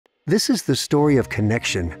This is the story of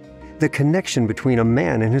connection, the connection between a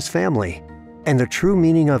man and his family, and the true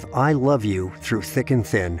meaning of I love you through thick and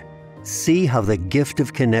thin. See how the gift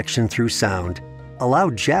of connection through sound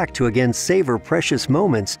allowed Jack to again savor precious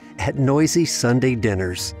moments at noisy Sunday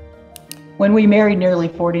dinners. When we married nearly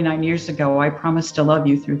 49 years ago, I promised to love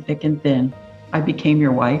you through thick and thin. I became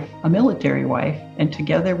your wife, a military wife, and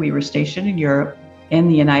together we were stationed in Europe and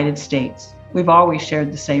the United States. We've always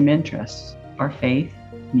shared the same interests: our faith,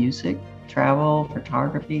 music, travel,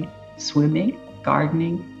 photography, swimming,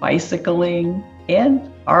 gardening, bicycling, and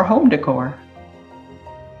our home decor.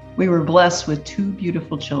 We were blessed with 2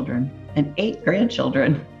 beautiful children and 8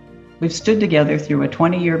 grandchildren. We've stood together through a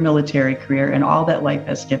 20-year military career and all that life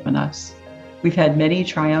has given us. We've had many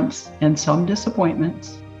triumphs and some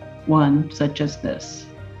disappointments, one such as this.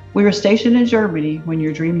 We were stationed in Germany when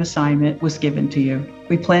your dream assignment was given to you.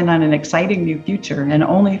 We planned on an exciting new future, and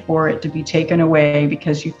only for it to be taken away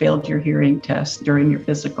because you failed your hearing test during your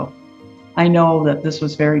physical. I know that this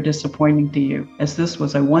was very disappointing to you, as this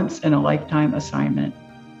was a once-in-a-lifetime assignment.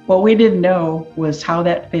 What we didn't know was how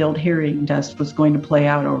that failed hearing test was going to play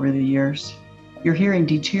out over the years. Your hearing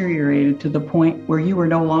deteriorated to the point where you were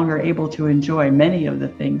no longer able to enjoy many of the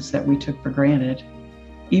things that we took for granted.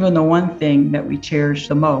 Even the one thing that we cherished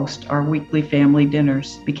the most, our weekly family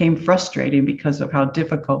dinners, became frustrating because of how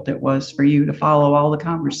difficult it was for you to follow all the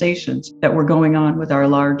conversations that were going on with our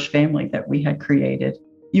large family that we had created.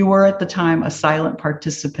 You were at the time a silent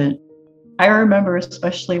participant. I remember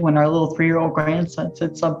especially when our little 3-year-old grandson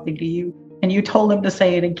said something to you, and you told him to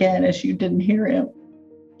say it again as you didn't hear him.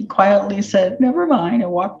 He quietly said, "Never mind,"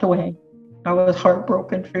 and walked away. I was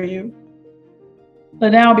heartbroken for you.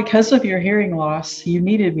 But now, because of your hearing loss, you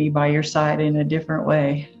needed me by your side in a different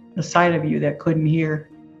way. The side of you that couldn't hear.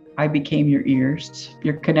 I became your ears,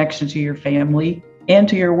 your connection to your family and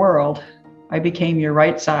to your world. I became your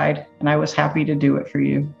right side, and I was happy to do it for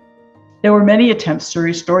you. There were many attempts to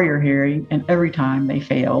restore your hearing, and every time they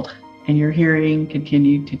failed, and your hearing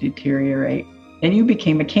continued to deteriorate. And you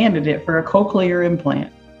became a candidate for a cochlear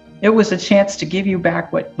implant. It was a chance to give you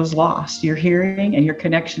back what was lost, your hearing and your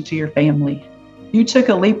connection to your family. You took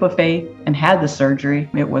a leap of faith and had the surgery.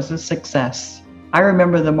 It was a success. I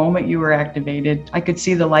remember the moment you were activated. I could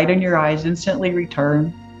see the light in your eyes instantly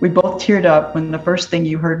return. We both teared up when the first thing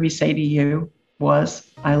you heard me say to you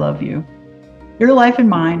was, "I love you." Your life and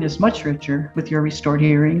mine is much richer with your restored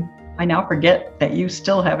hearing. I now forget that you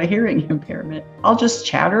still have a hearing impairment. I'll just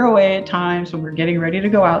chatter away at times when we're getting ready to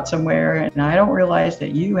go out somewhere, and I don't realize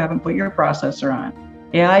that you haven't put your processor on.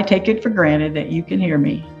 Yeah, I take it for granted that you can hear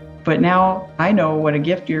me. But now I know what a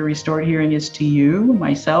gift your restored hearing is to you,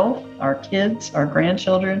 myself, our kids, our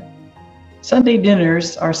grandchildren. Sunday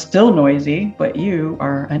dinners are still noisy, but you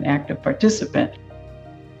are an active participant.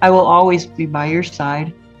 I will always be by your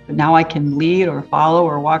side, but now I can lead or follow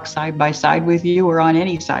or walk side by side with you or on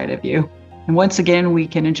any side of you. And once again, we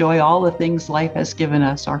can enjoy all the things life has given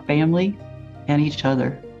us, our family and each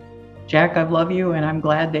other. Jack, I love you, and I'm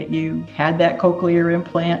glad that you had that cochlear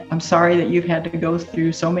implant. I'm sorry that you've had to go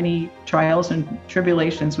through so many trials and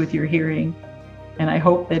tribulations with your hearing, and I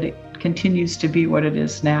hope that it continues to be what it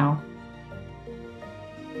is now.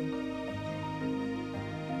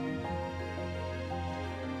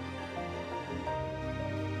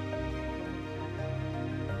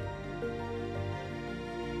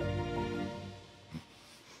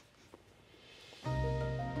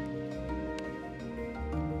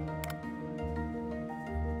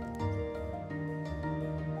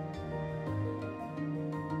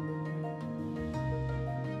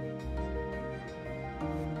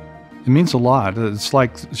 It means a lot. It's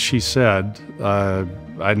like she said, I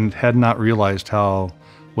had not realized how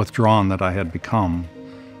withdrawn that I had become.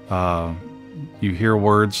 You hear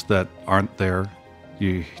words that aren't there.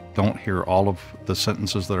 You don't hear all of the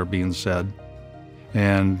sentences that are being said.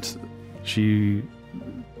 And she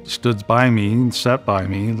stood by me and sat by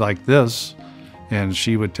me like this, and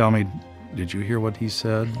she would tell me, "Did you hear what he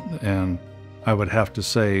said?" And I would have to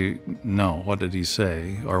say, "No, what did he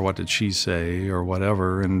say?" Or "What did she say?" Or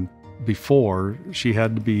whatever. And before, she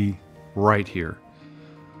had to be right here.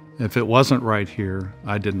 If it wasn't right here,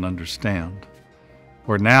 I didn't understand.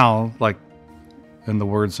 Where now, like in the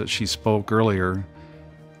words that she spoke earlier,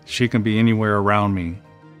 she can be anywhere around me.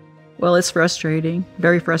 Well, it's frustrating,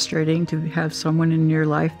 very frustrating to have someone in your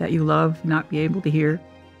life that you love not be able to hear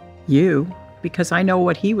you, because I know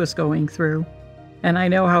what he was going through, and I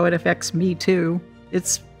know how it affects me too.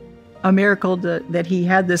 It's a miracle that he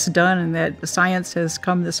had this done and that the science has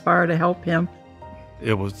come this far to help him.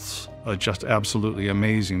 It was just absolutely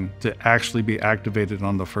amazing to actually be activated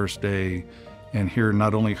on the first day and hear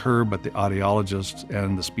not only her, but the audiologist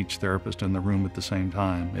and the speech therapist in the room at the same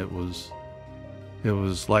time. It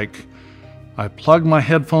was like I plugged my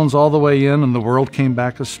headphones all the way in and the world came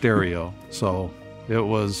back a stereo. So it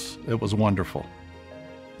was wonderful.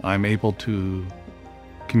 I'm able to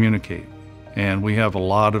communicate, and we have a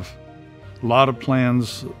lot of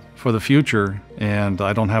plans for the future, and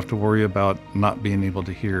I don't have to worry about not being able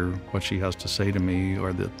to hear what she has to say to me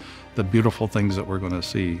or the beautiful things that we're going to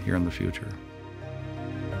see here in the future.